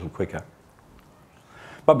metadata a little quicker.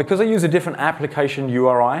 But because I use a different application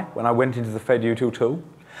URI when I went into the fedUtil tool,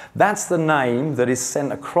 that's the name that is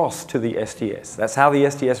sent across to the STS. That's how the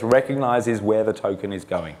STS recognizes where the token is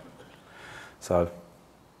going. So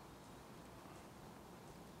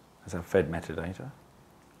there's our fed metadata.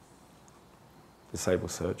 Disable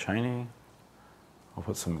search chaining. I'll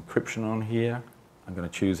put some encryption on here. I'm going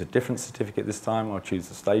to choose a different certificate this time. I'll choose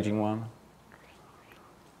the staging one.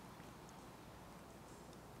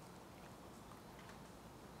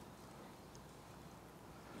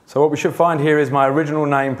 So what we should find here is my original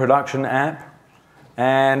name production app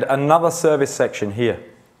and another service section here.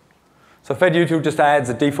 So fedUtil just adds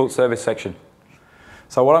a default service section.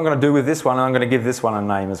 So what I'm going to do with this one, I'm going to give this one a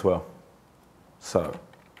name as well. So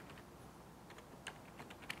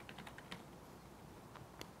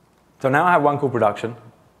now I have one called production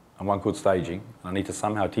and one called staging. I need to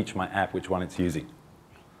somehow teach my app which one it's using.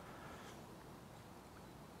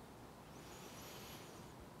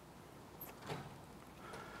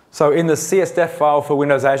 So in the CSDef file for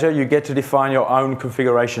Windows Azure, you get to define your own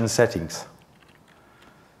configuration settings.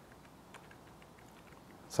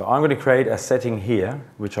 So I'm going to create a setting here,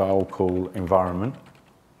 which I'll call environment.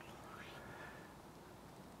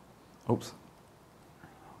 Oops.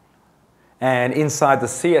 And inside the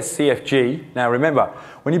CSCFG, now remember,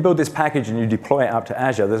 when you build this package and you deploy it up to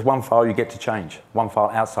Azure, there's one file you get to change, one file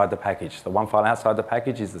outside the package. The one file outside the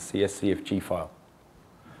package is the CSCFG file.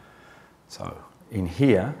 So in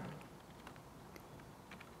here,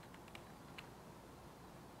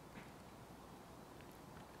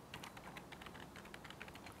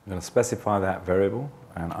 I'm going to specify that variable,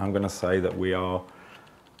 and I'm going to say that we are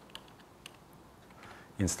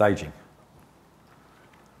in staging.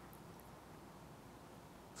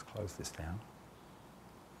 Let's close this down.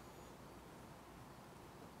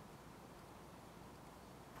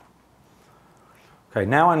 Okay,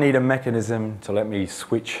 now I need a mechanism to let me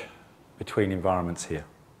switch between environments here.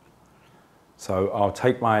 So I'll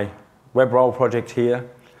take my web role project here,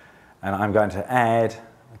 and I'm going to add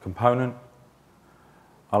a component.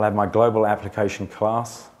 I'll add my global application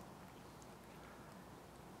class.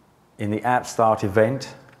 In the app start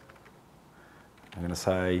event, I'm going to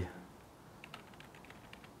say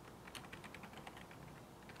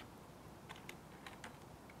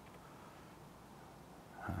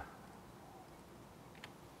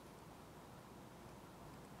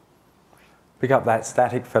pick up that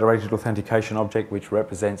static federated authentication object which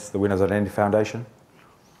represents the Windows Identity Foundation.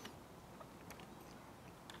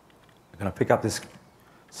 I'm going to pick up this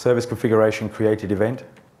service configuration created event.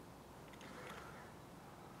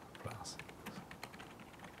 Plus.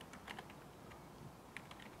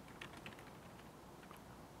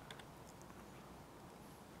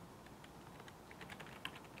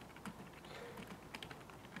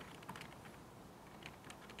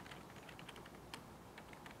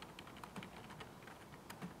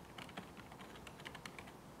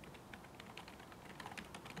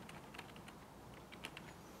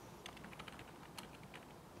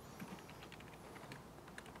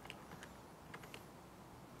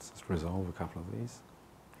 Let's resolve a couple of these.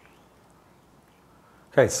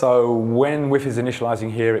 Okay, so when WIF is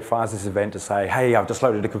initializing here, it fires this event to say, hey, I've just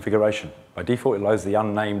loaded a configuration. By default, it loads the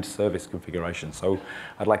unnamed service configuration. So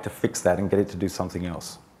I'd like to fix that and get it to do something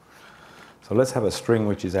else. So let's have a string,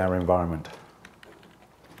 which is our environment.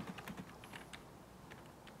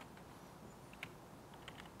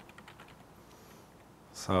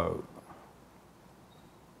 So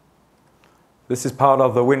this is part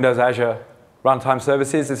of the Windows Azure runtime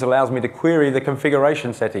services, this allows me to query the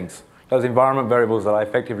configuration settings, those environment variables that I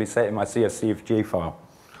effectively set in my CSCFG file.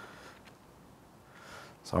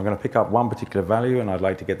 So I'm going to pick up one particular value, and I'd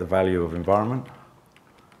like to get the value of environment.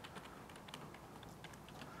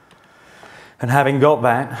 And having got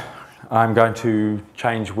that, I'm going to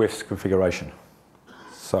change WIF's configuration.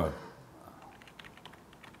 So,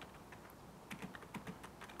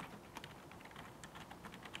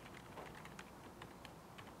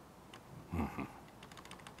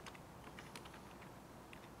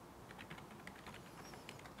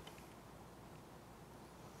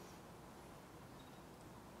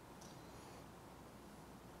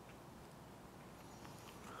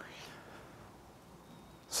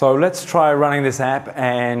 So let's try running this app,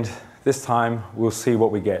 and this time we'll see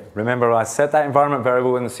what we get. Remember, I set that environment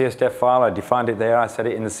variable in the CSDef file. I defined it there. I set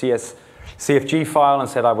it in the CFG file and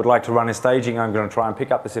said I would like to run in staging. I'm going to try and pick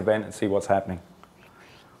up this event and see what's happening.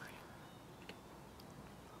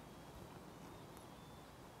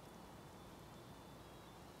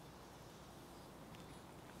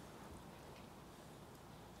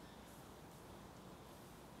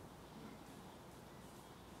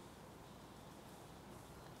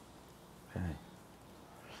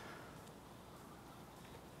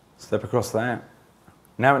 Step across that.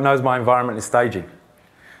 Now it knows my environment is staging.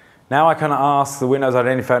 Now I can ask the Windows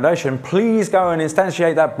Identity Foundation, please go and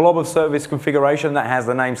instantiate that blob of service configuration that has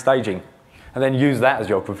the name staging, and then use that as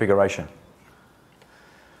your configuration.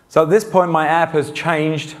 So at this point, my app has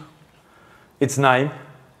changed its name.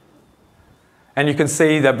 And you can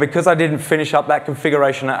see that because I didn't finish up that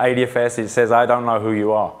configuration at ADFS, it says, I don't know who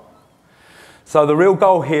you are. So the real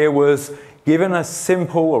goal here was, given a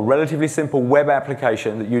simple or relatively simple web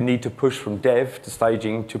application that you need to push from dev to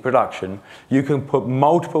staging to production, you can put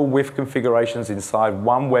multiple WIF configurations inside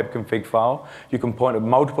one web config file. You can point at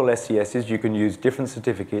multiple SCSs. You can use different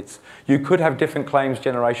certificates. You could have different claims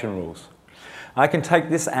generation rules. I can take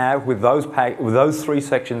this app with those three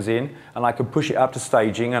sections in, and I can push it up to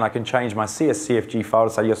staging, and I can change my CSCFG file to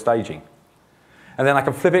say you're staging. And then I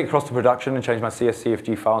can flip it across to production and change my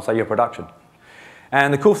CSCFG file and say you're production.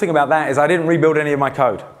 And the cool thing about that is I didn't rebuild any of my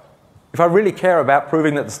code. If I really care about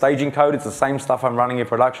proving that the staging code is the same stuff I'm running in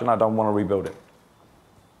production, I don't want to rebuild it.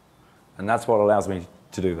 And that's what allows me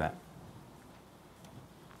to do that.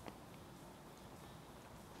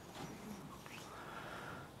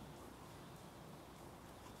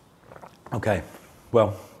 Okay,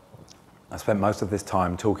 well, I spent most of this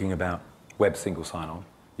time talking about web single sign-on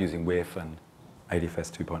using WIF and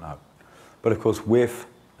ADFS 2.0. But of course, WIF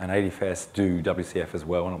and ADFS do WCF as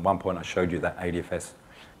well, and at one point I showed you that ADFS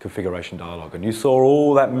configuration dialog, and you saw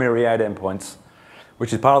all that myriad endpoints,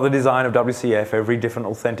 which is part of the design of WCF. Every different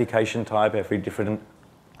authentication type, every different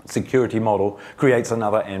security model creates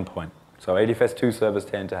another endpoint. So ADFS 2 servers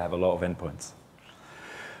tend to have a lot of endpoints.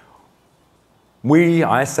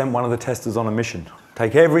 I sent one of the testers on a mission.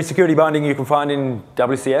 Take every security binding you can find in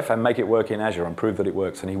WCF and make it work in Azure and prove that it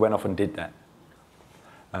works, and he went off and did that.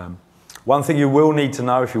 One thing you will need to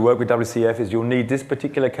know if you work with WCF is you'll need this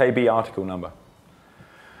particular KB article number.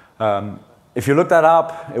 If you look that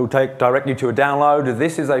up, it will take directly to a download.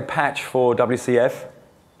 This is a patch for WCF.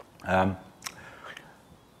 I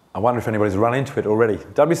wonder if anybody's run into it already.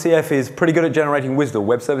 WCF is pretty good at generating WSDL,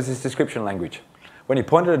 Web Services Description Language. When you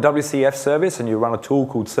point at a WCF service and you run a tool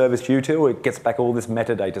called Service Util, it gets back all this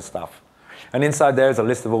metadata stuff. And inside there is a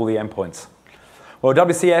list of all the endpoints. Well,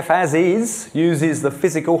 WCF as is uses the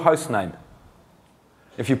physical host name.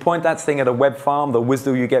 If you point that thing at a web farm, the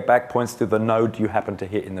WSDL you get back points to the node you happen to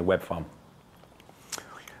hit in the web farm.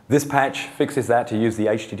 This patch fixes that to use the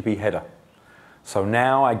HTTP header. So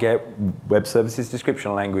now I get Web Services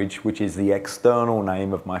Description Language, which is the external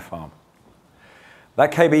name of my farm.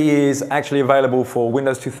 That KB is actually available for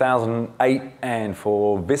Windows 2008 and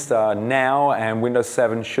for Vista now, and Windows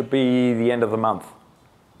 7 should be the end of the month.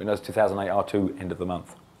 Windows 2008 R2, end of the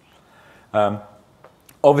month.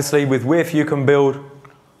 Obviously, with WIF, you can build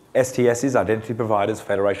STSs, identity providers,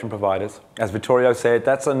 federation providers. As Vittorio said,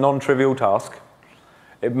 that's a non-trivial task.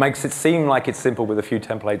 It makes it seem like it's simple with a few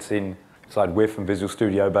templates inside WIF and Visual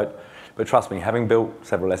Studio, but trust me, having built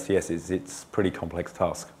several STSs, it's a pretty complex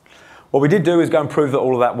task. What we did do is go and prove that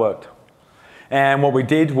all of that worked. And what we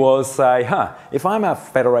did was say, if I'm a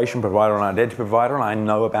federation provider or an identity provider and I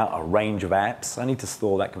know about a range of apps, I need to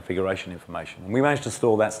store that configuration information. And we managed to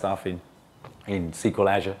store that stuff in SQL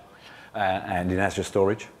Azure and in Azure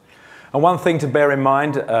Storage. And one thing to bear in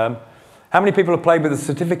mind, how many people have played with the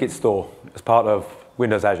certificate store as part of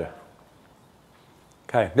Windows Azure?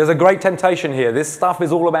 Okay, there's a great temptation here. This stuff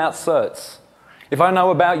is all about certs. If I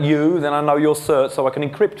know about you, then I know your cert, so I can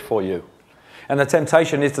encrypt for you. And the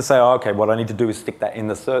temptation is to say, oh, okay, what I need to do is stick that in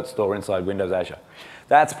the cert store inside Windows Azure.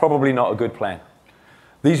 That's probably not a good plan.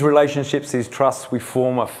 These relationships, these trusts we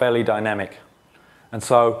form are fairly dynamic. And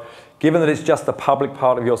so, given that it's just the public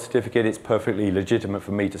part of your certificate, it's perfectly legitimate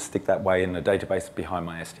for me to stick that way in the database behind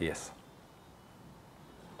my STS.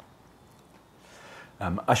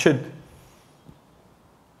 One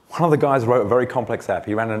of the guys wrote a very complex app.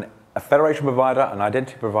 He ran a federation provider, an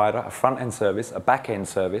identity provider, a front-end service, a back-end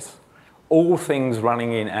service, all things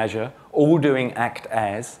running in Azure, all doing act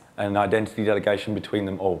as, and identity delegation between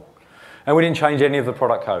them all. And we didn't change any of the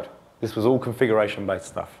product code. This was all configuration-based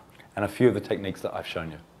stuff, and a few of the techniques that I've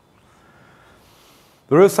shown you.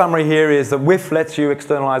 The real summary here is that WIF lets you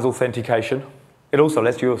externalize authentication. It also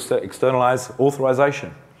lets you externalize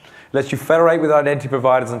authorization. It lets you federate with identity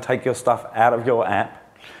providers and take your stuff out of your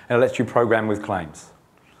app, and it lets you program with claims.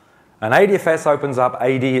 And ADFS opens up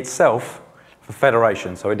AD itself for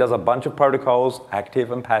federation. So it does a bunch of protocols,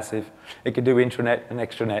 active and passive. It can do intranet and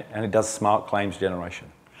extranet, and it does smart claims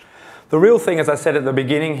generation. The real thing, as I said at the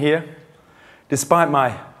beginning here, despite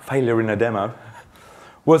my failure in a demo,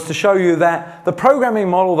 was to show you that the programming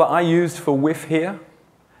model that I used for WIF here,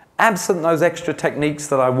 absent those extra techniques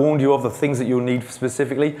that I warned you of, the things that you'll need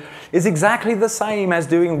specifically, is exactly the same as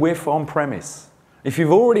doing WIF on-premise. If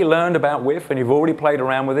you've already learned about WIF and you've already played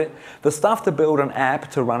around with it, the stuff to build an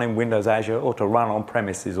app to run in Windows Azure or to run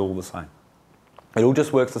on-premise is all the same. It all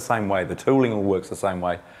just works the same way. The tooling all works the same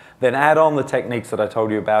way. Then add on the techniques that I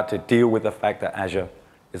told you about to deal with the fact that Azure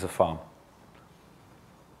is a farm.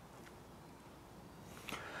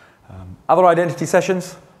 Other identity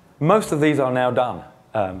sessions, most of these are now done.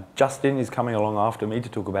 Justin is coming along after me to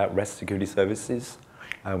talk about REST security services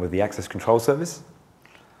with the access control service.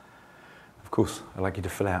 Of course, I'd like you to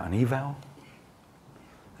fill out an eval.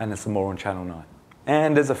 And there's some more on Channel 9.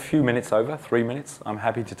 And there's a few minutes over, 3 minutes. I'm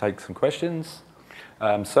happy to take some questions.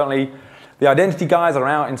 Certainly, the identity guys are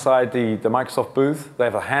out inside the Microsoft booth. They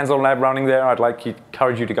have a hands-on lab running there. I'd like to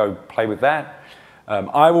encourage you to go play with that.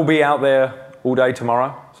 I will be out there all day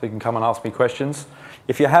tomorrow, so you can come and ask me questions.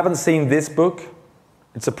 If you haven't seen this book,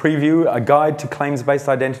 it's a preview, a guide to claims-based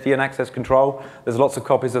identity and access control. There's lots of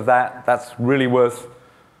copies of that. That's really worth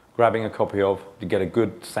grabbing a copy of to get a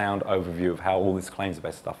good sound overview of how all this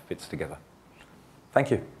claims-based stuff fits together.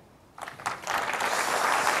 Thank you.